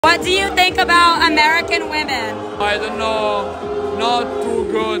What do you think about American women? I don't know, not too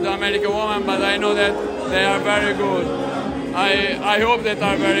good American women, but I know that they are very good. I hope that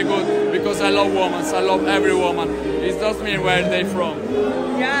are very good because I love women. I love every woman. It doesn't mean where they from.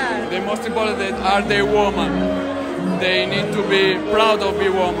 Yeah. The most important that are they women. They need to be proud of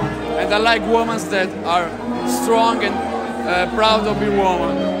being women. And I like women that are strong and proud of being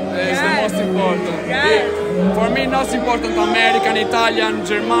women. It's the most important. Yes. For me, not important American, Italian,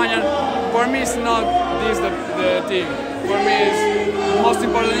 Germanian. For me, it's not this the thing. For me, the most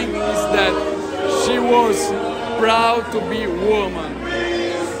important thing is that she was proud to be woman.